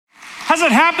Has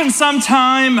it happened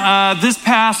sometime this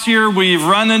past year where you've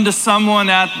run into someone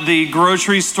at the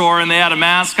grocery store and they had a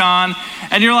mask on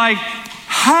and you're like,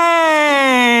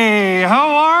 hey,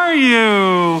 how are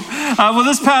you? Well,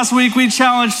 this past week we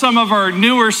challenged some of our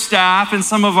newer staff and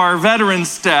some of our veteran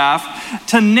staff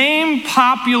to name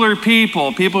popular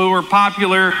people who were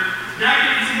popular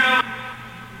decades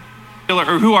ago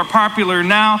or who are popular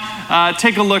now.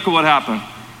 Take a look at what happened.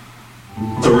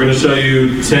 So we're going to show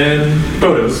you 10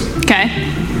 photos. Okay.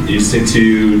 You just need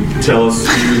to tell us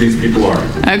who these people are.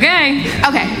 Okay.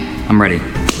 I'm ready.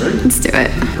 Let's do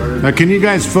it. Now, can you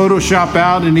guys Photoshop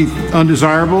out any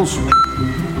undesirables?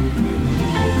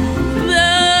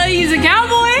 He's a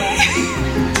cowboy.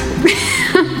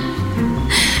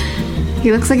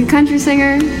 He looks like a country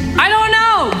singer. I don't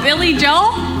know. Billy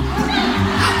Joel?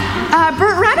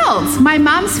 Burt Reynolds, my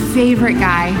mom's favorite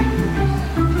guy.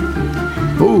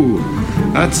 Ooh,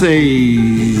 that's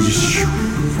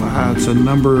it's a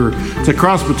number, it's a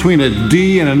cross between a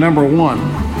D and a number 1.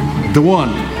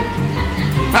 DeOne.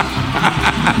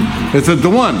 It's a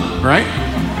DeOne, right?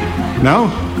 No?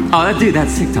 Oh,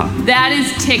 that's TikTok. That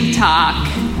is TikTok.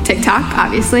 TikTok,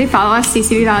 obviously. Follow us,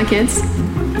 CCB Kids.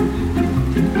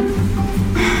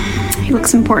 He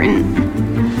looks important.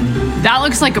 That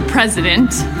looks like a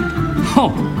president.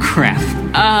 Oh, crap.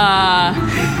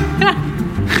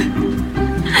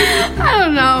 I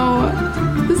don't know.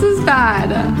 This is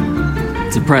bad.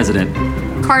 It's a president.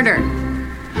 Carter.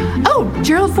 Oh,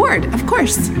 Gerald Ford, of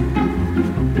course.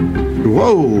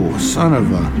 Whoa, son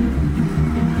of a...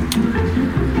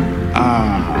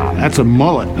 that's a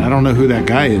mullet. I don't know who that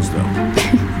guy is, though.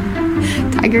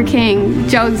 Tiger King,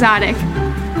 Joe Exotic.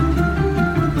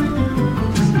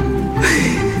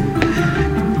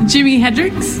 Jimi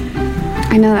Hendrix?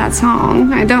 I know that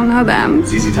song. I don't know them.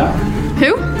 ZZ Top.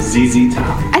 Who? ZZ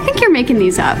Top. I think you're making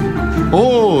these up.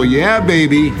 Oh, yeah,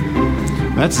 baby.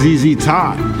 That's ZZ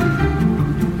Top.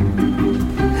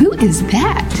 Who is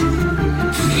that?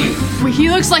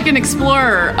 He looks like an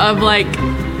explorer of Alaska.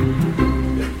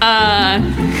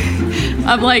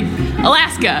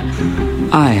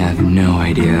 I have no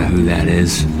idea who that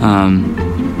is.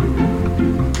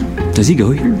 Does he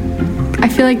go here? I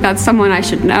feel like that's someone I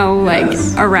should know,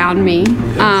 Yes. around me.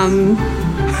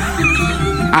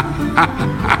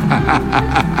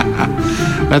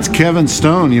 That's Kevin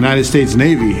Stone, United States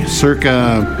Navy,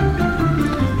 circa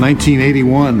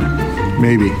 1981,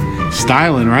 maybe.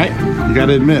 Styling, right? You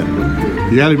gotta admit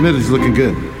he's looking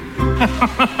good.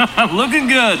 Looking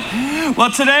good.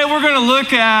 Well, today we're going to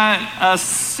look at a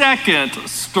second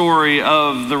story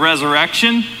of the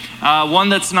resurrection, one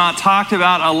that's not talked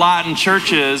about a lot in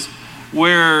churches,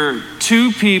 where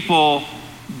two people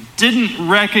didn't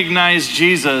recognize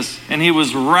Jesus and he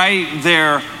was right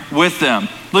there with them.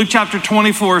 Luke chapter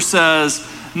 24 says,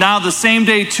 now the same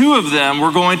day 2 of them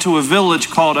were going to a village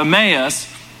called Emmaus,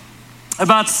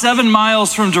 about 7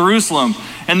 miles from Jerusalem.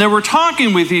 And they were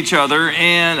talking with each other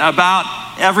and about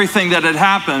everything that had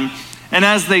happened. And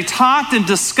as they talked and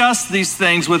discussed these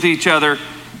things with each other,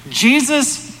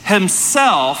 Jesus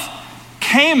himself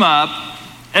came up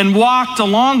and walked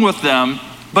along with them,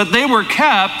 but they were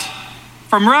kept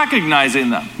from recognizing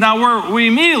them. Now we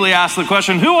immediately ask the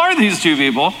question, who are these two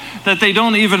people that they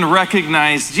don't even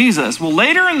recognize Jesus? Well,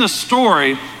 later in the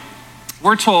story,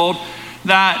 we're told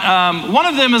that one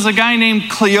of them is a guy named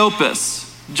Cleopas.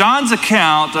 John's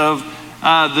account of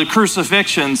the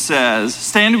crucifixion says,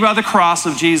 standing by the cross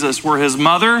of Jesus were his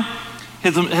mother,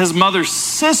 his mother's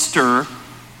sister,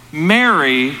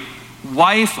 Mary,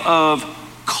 wife of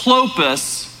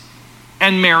Clopas,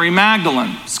 and Mary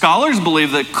Magdalene. Scholars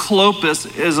believe that Clopas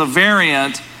is a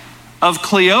variant of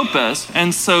Cleopas,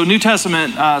 and so New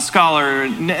Testament scholar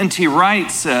N.T.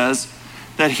 Wright says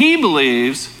that he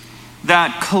believes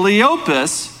that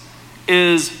Cleopas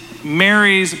is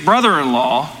Mary's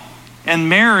brother-in-law and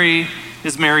Mary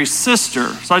is Mary's sister.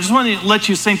 So I just want to let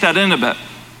you sink that in a bit.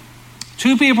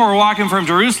 Two people are walking from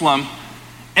Jerusalem,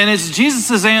 and it's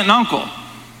Jesus' aunt and uncle.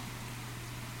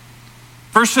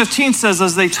 Verse 15 says,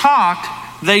 as they talked,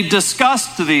 they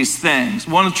discussed these things.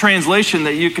 One translation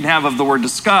that you can have of the word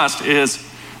discussed is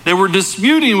they were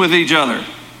disputing with each other.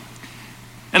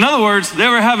 In other words, they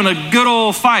were having a good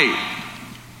old fight.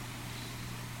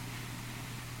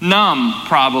 Numb,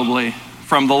 probably,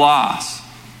 from the loss.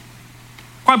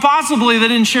 Quite possibly they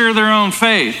didn't share their own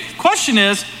faith. Question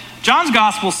is, John's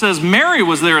gospel says Mary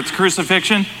was there at the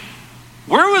crucifixion.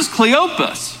 Where was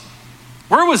Cleopas?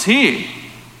 Where was he?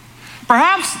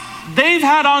 Perhaps they've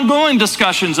had ongoing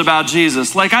discussions about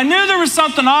Jesus. Like, I knew there was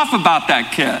something off about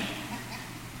that kid.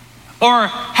 Or,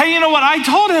 hey, you know what? I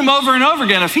told him over and over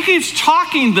again, if he keeps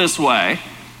talking this way,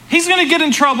 He's going to get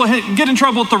in trouble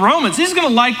with the Romans. He's going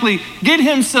to likely get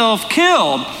himself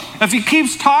killed if he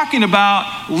keeps talking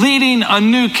about leading a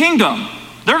new kingdom.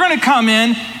 They're going to come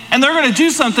in and they're going to do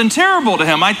something terrible to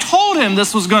him. I told him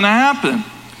this was going to happen.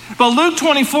 But Luke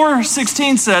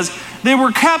 24:16 says, they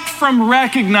were kept from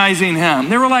recognizing him.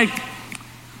 They were like,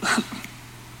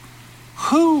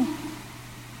 who?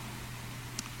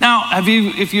 Now,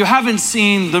 if you haven't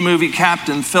seen the movie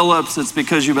Captain Phillips, it's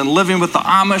because you've been living with the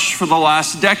Amish for the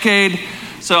last decade.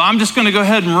 So I'm just going to go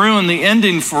ahead and ruin the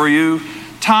ending for you.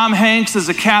 Tom Hanks is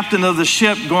a captain of the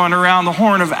ship going around the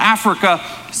Horn of Africa.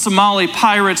 Somali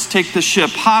pirates take the ship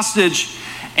hostage.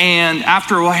 And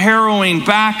after a harrowing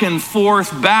back and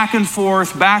forth,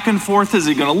 is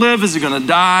he going to live? Is he going to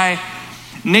die?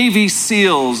 Navy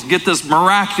SEALs get this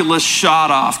miraculous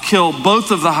shot off, kill both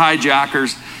of the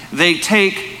hijackers. They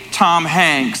take Tom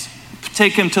Hanks,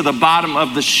 take him to the bottom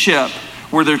of the ship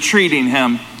where they're treating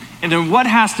him. And in what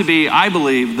has to be, I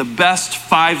believe, the best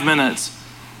 5 minutes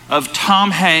of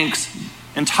Tom Hanks'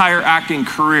 entire acting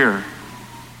career,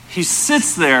 he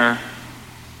sits there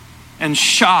in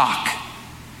shock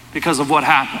because of what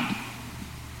happened.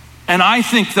 And I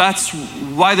think that's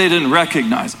why they didn't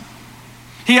recognize him.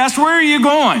 He asked, where are you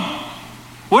going?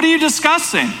 What are you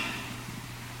discussing?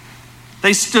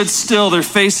 They stood still, their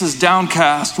faces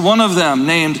downcast. One of them,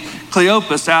 named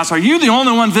Cleopas, asked, are you the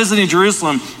only one visiting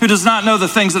Jerusalem who does not know the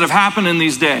things that have happened in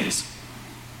these days?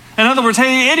 In other words,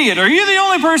 hey, idiot, are you the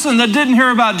only person that didn't hear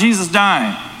about Jesus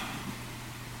dying?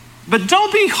 But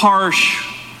don't be harsh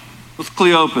with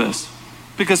Cleopas,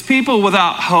 because people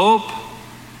without hope,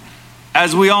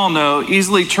 as we all know,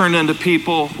 easily turn into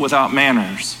people without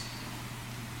manners.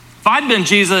 If I'd been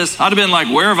Jesus, I'd have been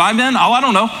like, where have I been? Oh, I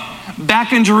don't know.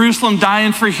 Back in Jerusalem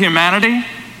dying for humanity.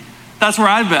 That's where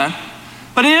I've been.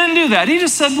 But he didn't do that. He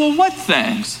just said, well, what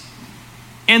things?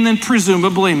 And then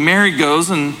presumably Mary goes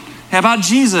and, hey, about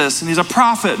Jesus, and he's a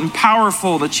prophet and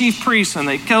powerful, the chief priest, and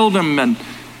they killed him.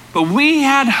 But we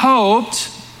had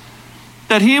hoped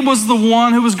that he was the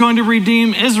one who was going to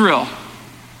redeem Israel.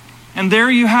 And there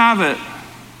you have it.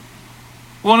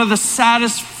 One of the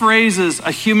saddest phrases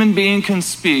a human being can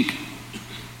speak.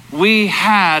 We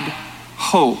had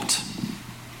hoped.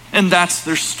 And that's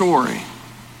their story.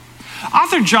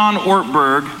 Author John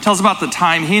Ortberg tells about the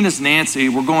time he and his Nancy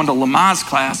were going to Lamaze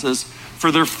classes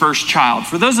for their first child.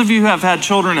 For those of you who have had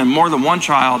children and more than one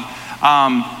child,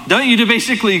 don't you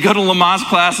basically go to Lamaze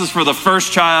classes for the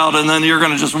first child and then you're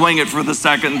going to just wing it for the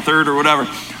second and third or whatever?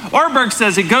 Ortberg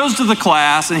says he goes to the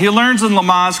class and he learns in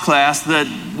Lamaze class that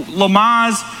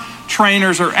Lamaze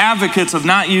trainers are advocates of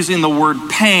not using the word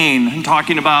pain and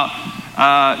talking about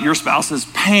your spouse's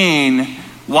pain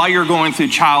while you're going through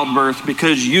childbirth,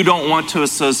 because you don't want to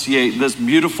associate this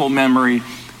beautiful memory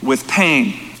with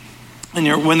pain.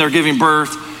 And when they're giving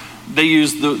birth, they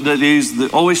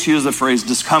always use the phrase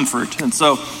discomfort. And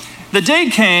so the day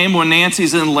came when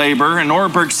Nancy's in labor, and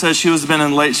Ortberg says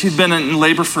she'd been in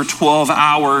labor for 12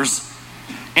 hours,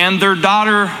 and their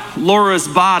daughter Laura's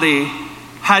body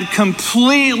had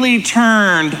completely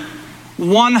turned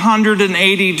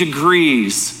 180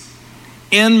 degrees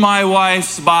in my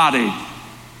wife's body.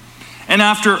 And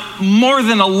after more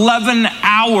than 11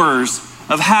 hours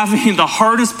of having the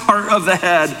hardest part of the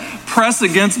head press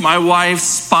against my wife's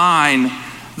spine,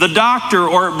 the doctor,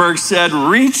 Ortberg said,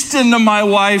 reached into my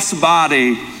wife's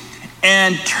body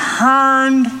and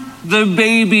turned the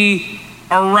baby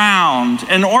around.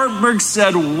 And Ortberg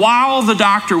said, while the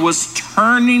doctor was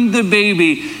turning the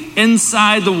baby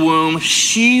inside the womb,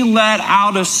 she let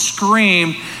out a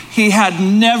scream he had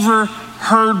never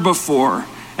heard before.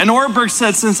 And Ortberg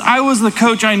said, since I was the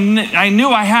coach, I knew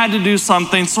I had to do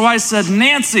something. So I said,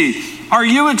 Nancy, are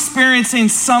you experiencing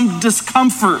some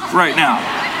discomfort right now?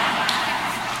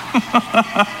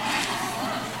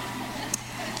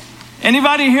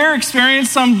 Anybody here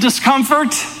experience some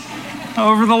discomfort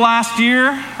over the last year?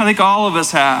 I think all of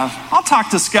us have. I'll talk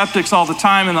to skeptics all the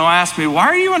time and they'll ask me, why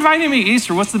are you inviting me to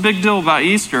Easter? What's the big deal about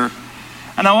Easter?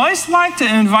 And I always like to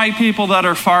invite people that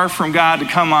are far from God to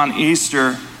come on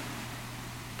Easter,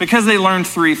 because they learn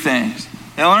three things.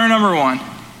 They learn, number one,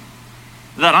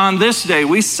 that on this day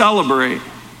we celebrate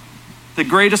the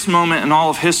greatest moment in all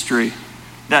of history,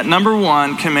 that number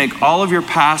one can make all of your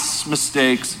past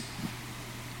mistakes,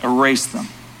 erase them.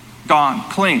 Gone,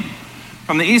 clean.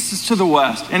 From the east to the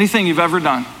west, anything you've ever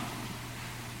done.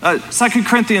 2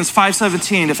 Corinthians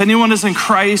 5:17, if anyone is in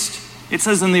Christ, it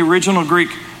says in the original Greek,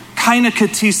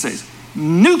 kainakatises,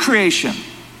 new creation,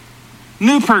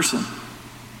 new person.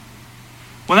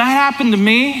 When that happened to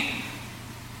me,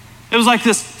 it was like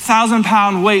this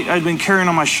 1,000-pound weight I'd been carrying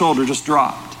on my shoulder just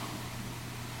dropped.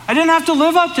 I didn't have to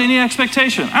live up to any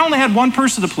expectation. I only had one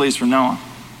person to please from now on,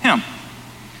 him.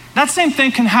 That same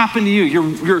thing can happen to you.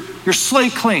 You're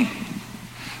slate clean.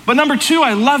 But number two,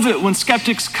 I love it when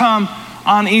skeptics come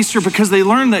on Easter because they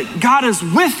learn that God is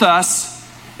with us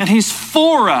and he's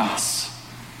for us.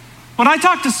 When I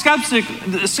talk to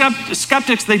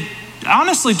skeptics, they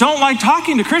honestly don't like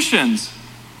talking to Christians.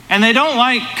 And they don't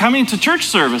like coming to church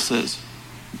services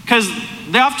because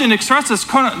they often express this,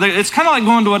 it's kind of like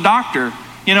going to a doctor.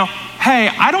 You know, hey,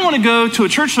 I don't want to go to a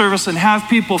church service and have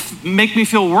people make me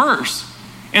feel worse.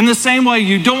 In the same way,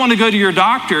 you don't want to go to your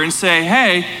doctor and say,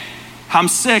 hey, I'm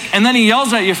sick, and then he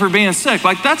yells at you for being sick.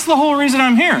 Like, that's the whole reason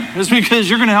I'm here, is because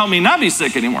you're going to help me not be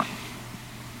sick anymore.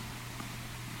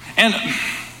 And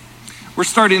we're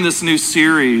starting this new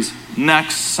series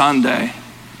next Sunday,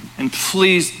 and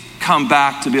please come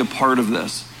back to be a part of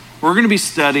this. We're going to be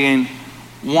studying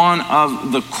one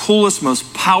of the coolest,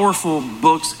 most powerful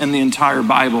books in the entire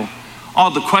Bible. All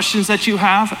the questions that you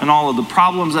have and all of the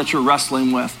problems that you're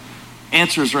wrestling with,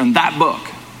 answers are in that book.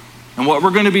 And what we're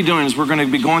going to be doing is we're going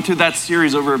to be going through that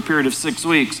series over a period of 6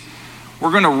 weeks. We're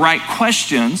going to write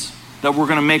questions that we're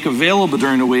going to make available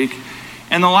during the week.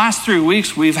 And the last 3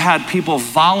 weeks, we've had people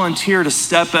volunteer to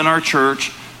step in our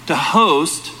church to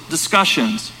host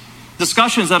discussions.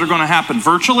 Discussions that are going to happen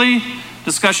virtually,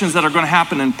 discussions that are going to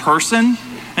happen in person.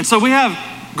 And so we have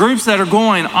groups that are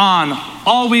going on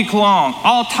all week long,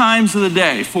 all times of the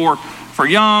day for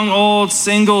young, old,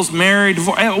 singles, married,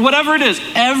 whatever it is,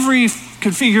 every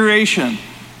configuration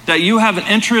that you have an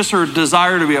interest or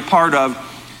desire to be a part of,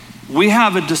 we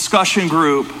have a discussion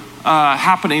group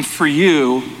happening for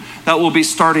you that will be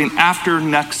starting after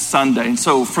next Sunday. And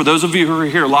so for those of you who are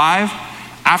here live,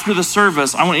 after the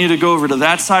service, I want you to go over to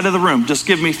that side of the room. Just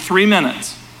give me 3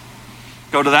 minutes.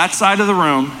 Go to that side of the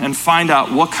room and find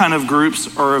out what kind of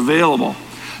groups are available.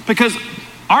 Because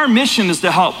our mission is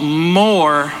to help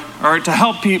more, or to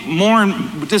help people more,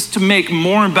 just to make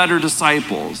more and better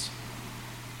disciples.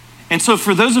 And so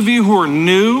for those of you who are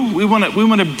new, we want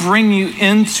to bring you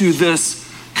into this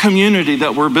community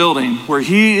that we're building, where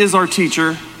he is our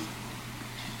teacher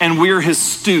and we're his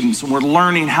students, and we're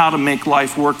learning how to make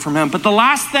life work from him. But the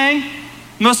last thing,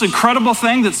 most incredible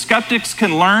thing that skeptics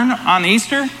can learn on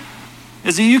Easter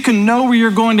is that you can know where you're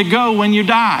going to go when you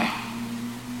die.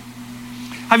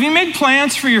 Have you made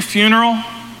plans for your funeral?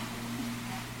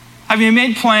 Have you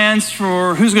made plans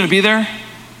for who's going to be there?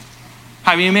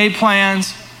 Have you made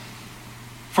plans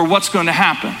for what's going to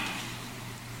happen?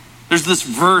 There's this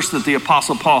verse that the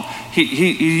Apostle Paul,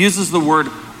 he uses the word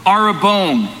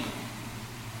arabon.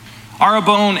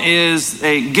 Arabon is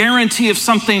a guarantee of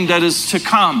something that is to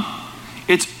come.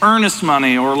 It's earnest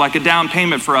money, or like a down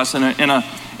payment for us in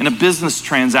a business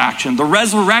transaction. The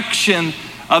resurrection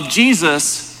of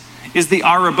Jesus is the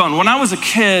arabon. When I was a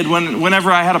kid,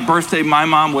 whenever I had a birthday, my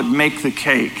mom would make the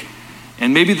cake.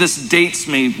 And maybe this dates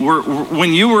me.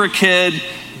 When you were a kid,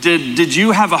 did you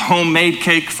have a homemade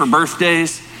cake for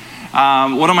birthdays?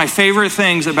 One of my favorite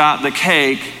things about the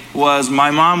cake was my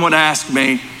mom would ask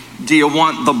me, do you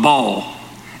want the bowl?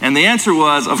 And the answer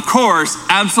was, of course,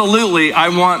 absolutely, I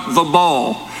want the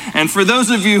bowl. And for those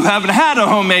of you who haven't had a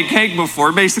homemade cake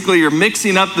before, basically you're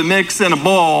mixing up the mix in a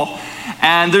bowl,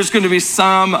 and there's going to be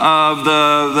some of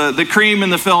the cream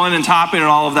and the filling and topping and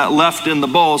all of that left in the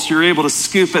bowl, so you're able to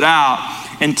scoop it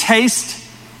out and taste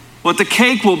what the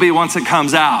cake will be once it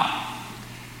comes out.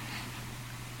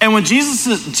 And when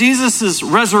Jesus's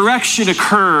resurrection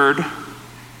occurred,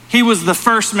 he was the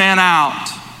first man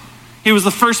out. He was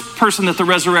the first person that the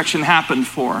resurrection happened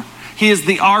for. He is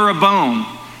the arabon.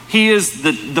 He is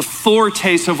the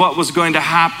foretaste of what was going to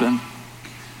happen.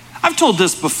 I've told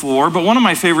this before, but one of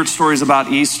my favorite stories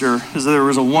about Easter is that there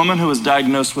was a woman who was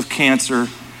diagnosed with cancer,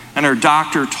 and her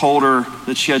doctor told her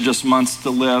that she had just months to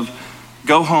live.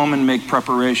 Go home and make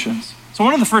preparations. So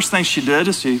one of the first things she did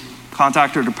is she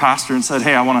contacted her pastor and said,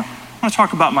 hey, I want to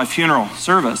talk about my funeral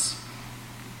service.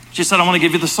 She said, I want to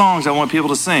give you the songs I want people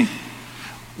to sing.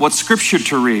 What scripture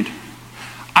to read.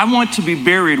 I want to be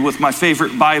buried with my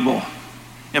favorite Bible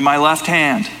in my left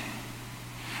hand.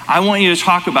 I want you to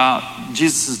talk about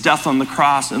Jesus' death on the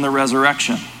cross and the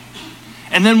resurrection.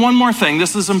 And then one more thing,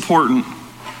 this is important.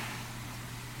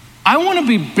 I want to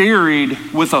be buried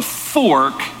with a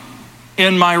fork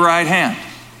in my right hand.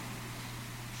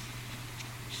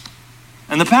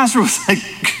 And the pastor was like,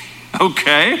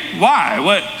 okay, why?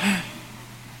 What?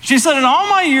 She said, in all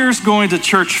my years going to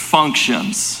church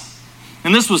functions,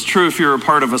 and this was true if you were a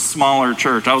part of a smaller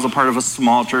church. I was a part of a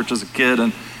small church as a kid,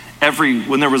 and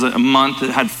when there was a month that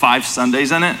had 5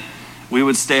 Sundays in it, we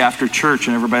would stay after church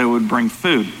and everybody would bring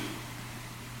food.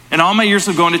 In all my years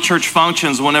of going to church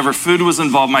functions, whenever food was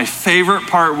involved, my favorite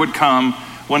part would come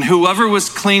when whoever was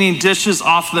cleaning dishes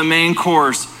off the main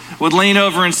course would lean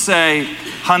over and say,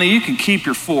 "Honey, you can keep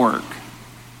your fork."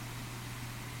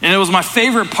 And it was my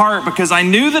favorite part because I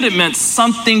knew that it meant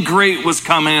something great was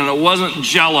coming and it wasn't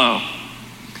Jell-O.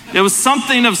 It was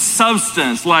something of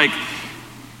substance like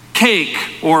cake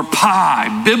or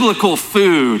pie, biblical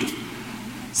food.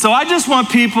 So I just want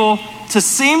people to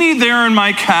see me there in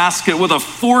my casket with a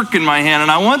fork in my hand,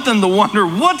 and I want them to wonder,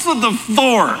 what's with the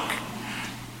fork?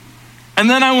 And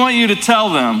then I want you to tell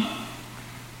them,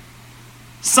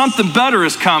 something better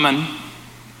is coming.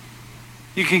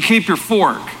 You can keep your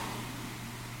fork.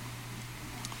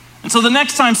 And so the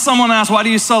next time someone asks, why do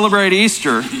you celebrate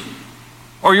Easter?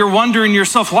 Or you're wondering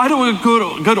yourself, why do we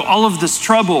go to all of this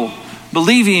trouble,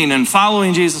 believing and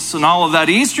following Jesus and all of that?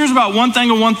 Easter is about one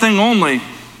thing and one thing only,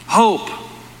 hope.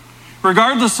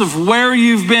 Regardless of where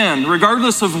you've been,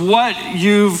 regardless of what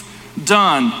you've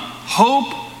done,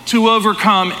 hope to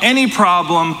overcome any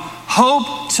problem,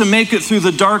 hope to make it through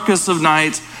the darkest of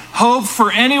nights, hope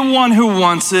for anyone who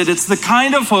wants it. It's the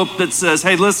kind of hope that says,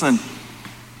 hey, listen,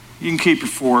 you can keep your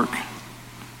fork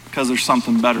because there's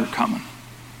something better coming.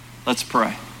 Let's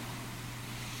pray.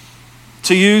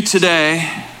 To you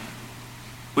today,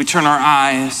 we turn our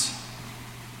eyes.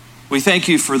 We thank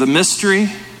you for the mystery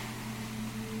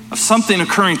of something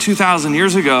occurring 2,000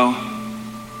 years ago,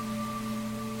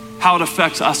 how it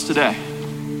affects us today.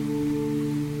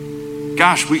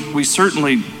 Gosh, we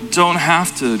certainly don't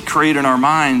have to create in our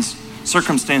minds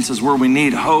circumstances where we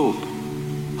need hope.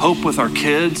 Hope with our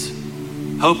kids,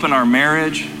 hope in our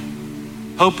marriage,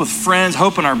 hope with friends,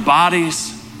 hope in our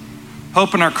bodies,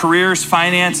 hope in our careers,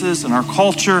 finances, and our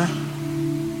culture.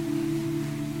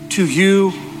 To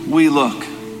you we look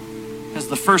as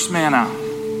the first man out.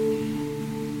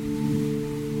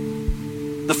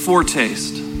 The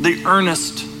foretaste, the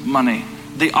earnest money,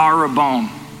 the arabone.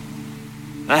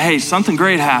 That, hey, something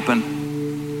great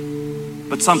happened,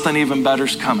 but something even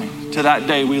better's coming. To that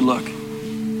day we look.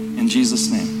 In Jesus'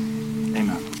 name,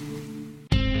 amen.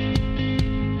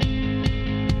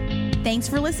 Thanks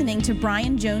for listening to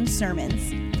Brian Jones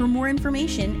Sermons. For more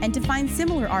information and to find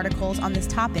similar articles on this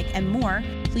topic and more,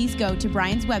 please go to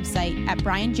Brian's website at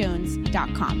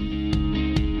brianjones.com.